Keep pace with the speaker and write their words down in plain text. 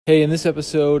Hey, in this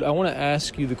episode, I want to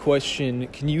ask you the question,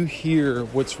 can you hear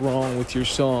what's wrong with your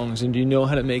songs and do you know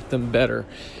how to make them better?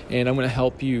 And I'm going to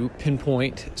help you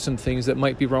pinpoint some things that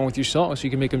might be wrong with your songs so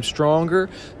you can make them stronger,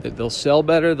 that they'll sell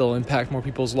better, they'll impact more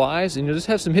people's lives, and you'll just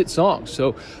have some hit songs.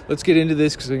 So let's get into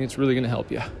this because I think it's really going to help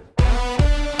you.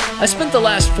 I spent the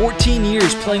last 14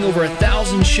 years playing over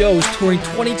 1,000 shows, touring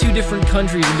 22 different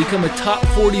countries, and become a top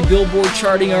 40 Billboard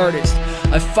charting artist.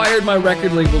 I fired my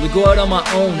record label to go out on my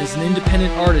own as an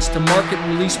independent artist to market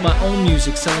and release my own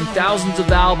music, selling thousands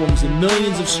of albums and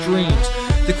millions of streams.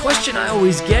 The question I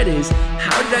always get is,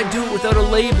 how did I do it without a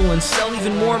label and sell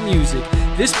even more music?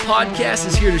 This podcast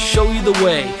is here to show you the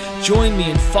way. Join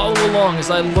me and follow along as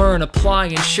I learn, apply,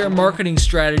 and share marketing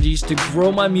strategies to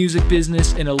grow my music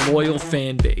business and a loyal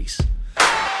fan base.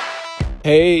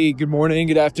 Hey, good morning,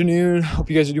 good afternoon. Hope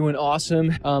you guys are doing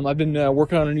awesome. I've been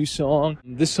working on a new song.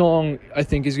 This song, I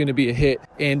think, is going to be a hit.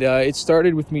 And it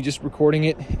started with me just recording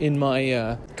it in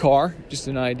my car, just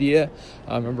an idea.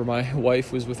 I remember my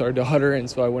wife was with our daughter, and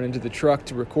so I went into the truck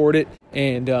to record it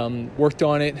and worked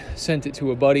on it, sent it to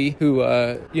a buddy who,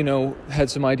 had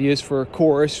some ideas for a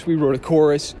chorus. We wrote a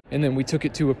chorus, and then we took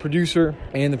it to a producer,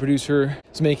 and the producer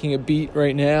is making a beat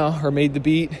right now, or made the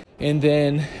beat. And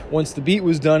then once the beat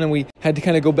was done and we had to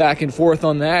kind of go back and forth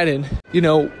on that. And,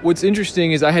 what's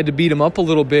interesting is I had to beat him up a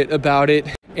little bit about it.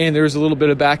 And there was a little bit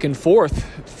of back and forth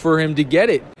for him to get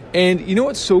it. And you know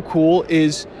what's so cool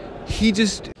is he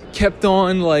just kept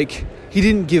on, he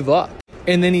didn't give up.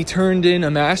 And then he turned in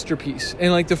a masterpiece.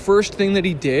 And the first thing that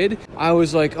he did, I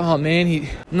was like, oh man,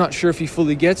 I'm not sure if he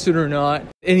fully gets it or not.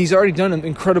 And he's already done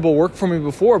incredible work for me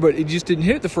before, but it just didn't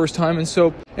hit it the first time. And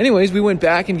so anyways, we went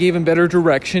back and gave him better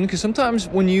direction. Because sometimes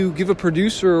when you give a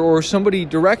producer or somebody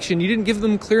direction, you didn't give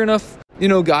them clear enough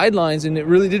guidelines, and it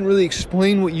really didn't really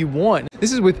explain what you want.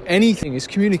 This is with anything, is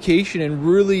communication and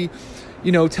really,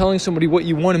 telling somebody what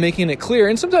you want and making it clear.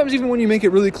 And sometimes even when you make it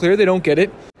really clear, they don't get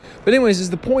it. But anyways,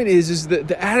 the point is that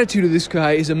the attitude of this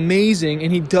guy is amazing,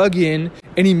 and he dug in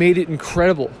and he made it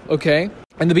incredible, okay?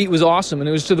 And the beat was awesome, and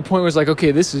it was to the point where it's like,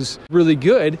 okay, this is really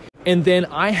good. And then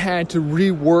I had to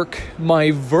rework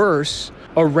my verse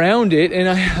around it, and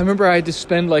I remember I had to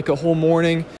spend a whole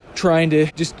morning trying to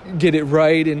just get it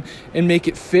right and make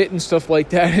it fit and stuff like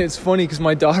that. And it's funny because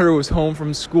my daughter was home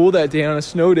from school that day on a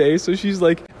snow day, so she's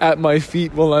at my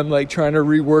feet while I'm trying to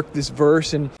rework this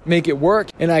verse and make it work.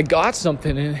 And I got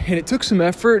something, and it took some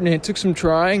effort and it took some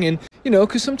trying, and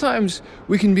because sometimes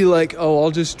we can be like, oh,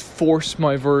 I'll just force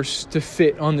my verse to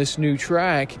fit on this new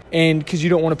track, and because you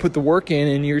don't want to put the work in,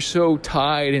 and you're so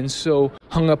tied and so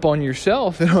hung up on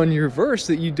yourself and on your verse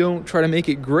that you don't try to make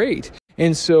it great.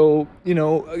 And so,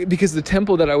 because the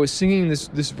tempo that I was singing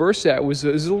this verse at was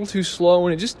a little too slow,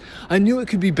 and I knew it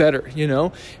could be better,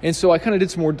 And so I kind of did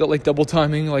some more double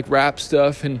timing, rap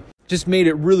stuff, and just made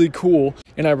it really cool.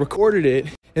 And I recorded it,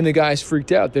 and the guys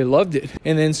freaked out. They loved it.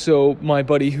 And then so my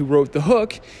buddy who wrote the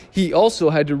hook, he also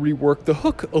had to rework the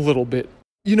hook a little bit.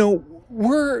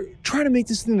 We're trying to make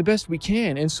this thing the best we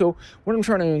can. And so what I'm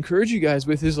trying to encourage you guys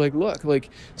with is look,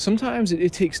 sometimes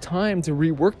it takes time to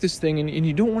rework this thing, and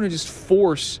you don't want to just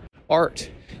force art.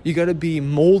 You got to be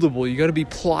moldable. You got to be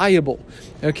pliable.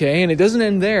 Okay. And it doesn't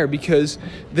end there, because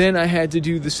then I had to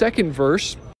do the second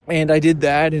verse. And I did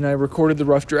that, and I recorded the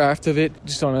rough draft of it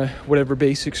just on whatever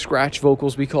basic scratch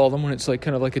vocals we call them, when it's kind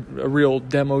of a real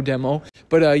demo.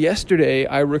 But yesterday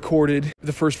I recorded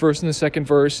the first verse and the second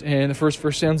verse, and the first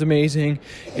verse sounds amazing.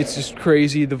 It's just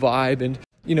crazy, the vibe. And,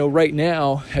 right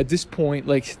now at this point,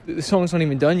 the song's not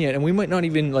even done yet, and we might not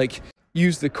even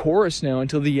use the chorus now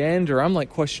until the end, or I'm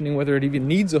questioning whether it even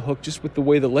needs a hook just with the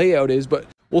way the layout is, but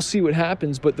we'll see what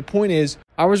happens. But the point is,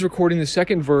 I was recording the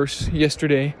second verse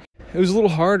yesterday. It was a little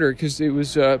harder because it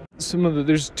was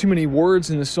there's too many words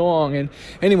in the song. And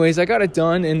anyways, I got it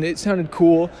done and it sounded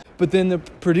cool. But then the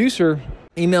producer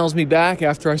emails me back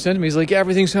after I sent him. He's like, yeah,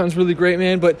 everything sounds really great,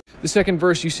 man, but the second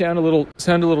verse, you sound a little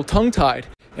tongue-tied.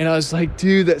 And I was like,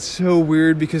 dude, that's so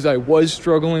weird, because I was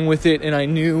struggling with it and I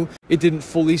knew it didn't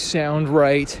fully sound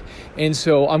right. And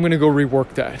so I'm going to go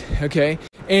rework that, okay?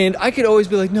 And I could always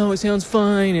be like, no, it sounds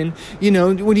fine. And,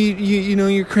 when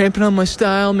you're cramping on my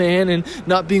style, man, and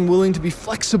not being willing to be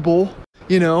flexible,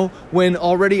 when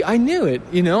already I knew it,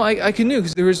 I knew,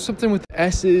 because there was something with the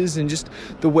S's and just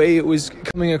the way it was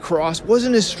coming across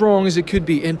wasn't as strong as it could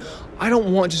be. And I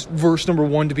don't want just verse number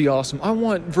 1 to be awesome. I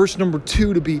want verse number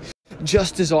 2 to be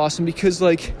just as awesome, because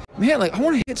I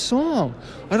want a hit song.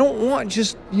 I don't want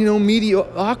just,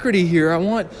 mediocrity here. I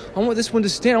want this one to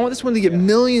stand. I want this one to get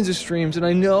millions of streams, and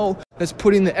I know that's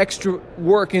putting the extra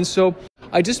work. And so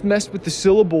I just messed with the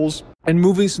syllables and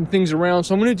moving some things around.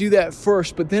 So I'm going to do that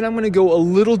first, but then I'm going to go a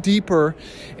little deeper,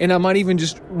 and I might even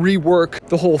just rework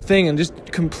the whole thing and just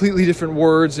completely different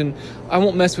words. And I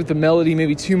won't mess with the melody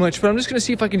maybe too much, but I'm just going to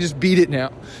see if I can just beat it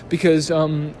now, because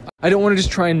I don't want to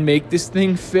just try and make this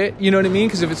thing fit, you know what I mean?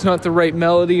 Because if it's not the right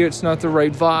melody or it's not the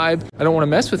right vibe, I don't want to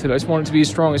mess with it. I just want it to be as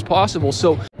strong as possible.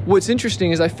 So what's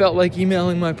interesting is I felt like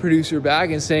emailing my producer back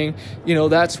and saying, you know,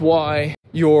 that's why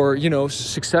you're, you know,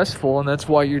 successful, and that's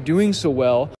why you're doing so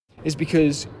well, is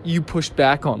because you pushed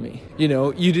back on me. You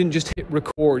know, you didn't just hit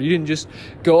record. You didn't just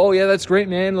go, oh yeah, that's great,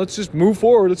 man, let's just move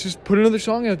forward, let's just put another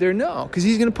song out there. No, because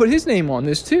he's going to put his name on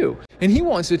this too, and he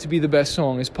wants it to be the best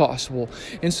song as possible.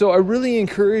 And so I really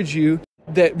encourage you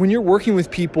that when you're working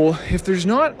with people, if there's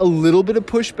not a little bit of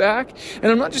pushback,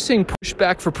 and I'm not just saying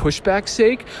pushback for pushback's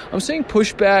sake, I'm saying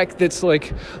pushback that's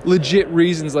like legit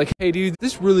reasons, like, hey dude,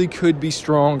 this really could be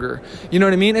stronger, you know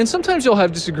what I mean? And sometimes you'll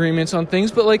have disagreements on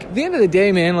things, but like at the end of the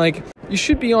day, man, like you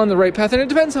should be on the right path. And it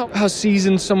depends how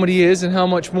seasoned somebody is and how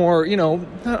much more, you know,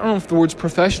 I don't know if the word's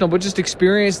professional, but just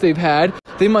experience they've had.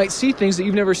 They might see things that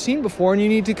you've never seen before, and you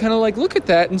need to kind of like look at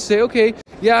that and say, okay,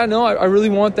 yeah, no, I really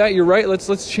want that. You're right.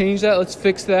 Let's change that. Let's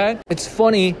fix that. It's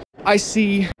funny. I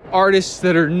see artists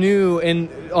that are new and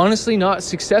honestly not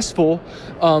successful,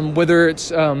 whether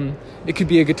it's, it could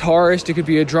be a guitarist, it could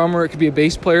be a drummer, it could be a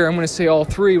bass player. I'm going to say all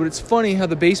three, but it's funny how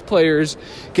the bass players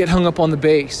get hung up on the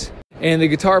bass, and the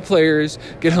guitar players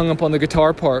get hung up on the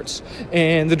guitar parts,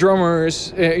 and the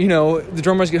drummers, the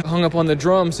drummers get hung up on the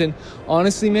drums. And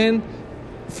honestly, man,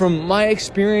 from my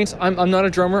experience, I'm not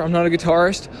a drummer, I'm not a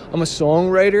guitarist, I'm a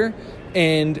songwriter,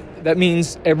 and that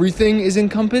means everything is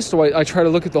encompassed. So I try to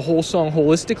look at the whole song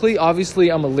holistically.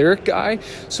 Obviously, I'm a lyric guy,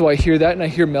 so I hear that and I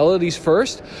hear melodies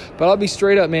first. But I'll be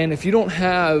straight up, man, if you don't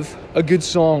have a good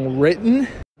song written,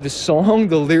 the song,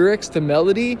 the lyrics, the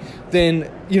melody,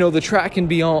 then, you know, the track can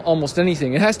be almost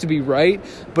anything. It has to be right,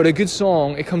 but a good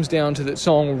song, it comes down to the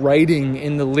song writing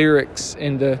and the lyrics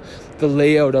and the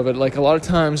layout of it. Like a lot of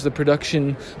times the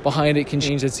production behind it can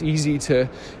change. It's easy to,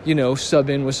 you know, sub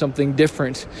in with something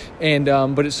different. And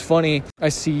but it's funny, I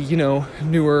see, you know,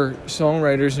 newer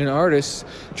songwriters and artists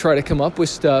try to come up with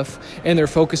stuff and they're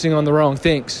focusing on the wrong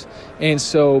things. And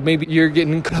so maybe you're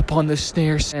getting caught up on the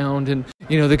snare sound and,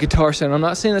 you know, the guitar sound. I'm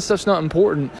not saying that stuff's not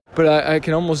important, but I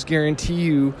can almost guarantee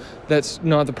you that's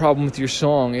not the problem with your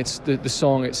song. It's the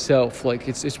song itself. Like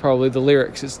it's probably the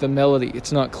lyrics, it's the melody.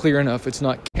 It's not clear enough. It's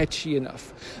not catchy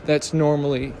enough. That's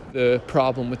normally the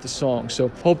problem with the song. So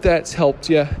hope that's helped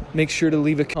you. Make sure to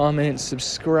leave a comment,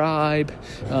 subscribe,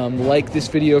 like this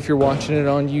video if you're watching it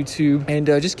on YouTube, and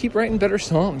just keep writing better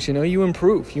songs. You know, you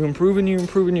improve and you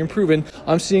improve. And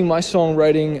I'm seeing my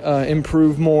songwriting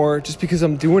improve more just because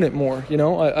I'm doing it more. You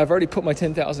know, I've already put my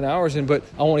 10,000 hours in, but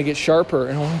I want to get sharper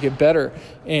and I want to get better.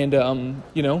 And,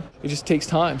 you know, it just takes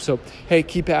time. So, hey,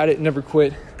 keep at it. Never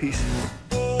quit. Peace.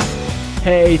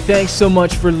 Hey, thanks so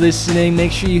much for listening.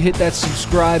 Make sure you hit that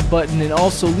subscribe button and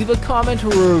also leave a comment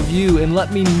or a review and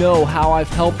let me know how I've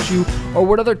helped you or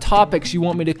what other topics you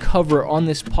want me to cover on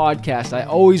this podcast. I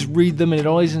always read them and it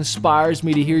always inspires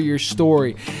me to hear your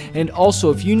story. And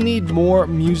also, if you need more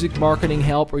music marketing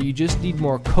help or you just need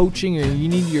more coaching or you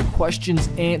need your questions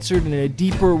answered in a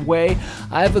deeper way,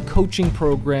 I have a coaching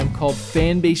program called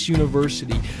Fanbase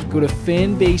University. Go to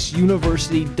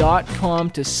fanbaseuniversity.com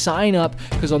to sign up,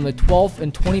 because on the 12th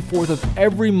and 24th of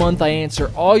every month I answer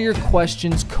all your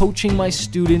questions, coaching my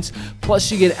students,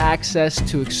 plus you get access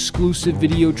to exclusive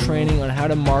video training on how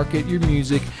to market your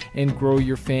music and grow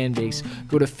your fan base.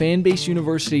 Go to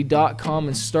fanbaseuniversity.com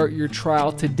and start your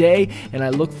trial today, and I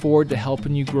look forward to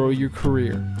helping you grow your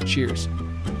career. Cheers.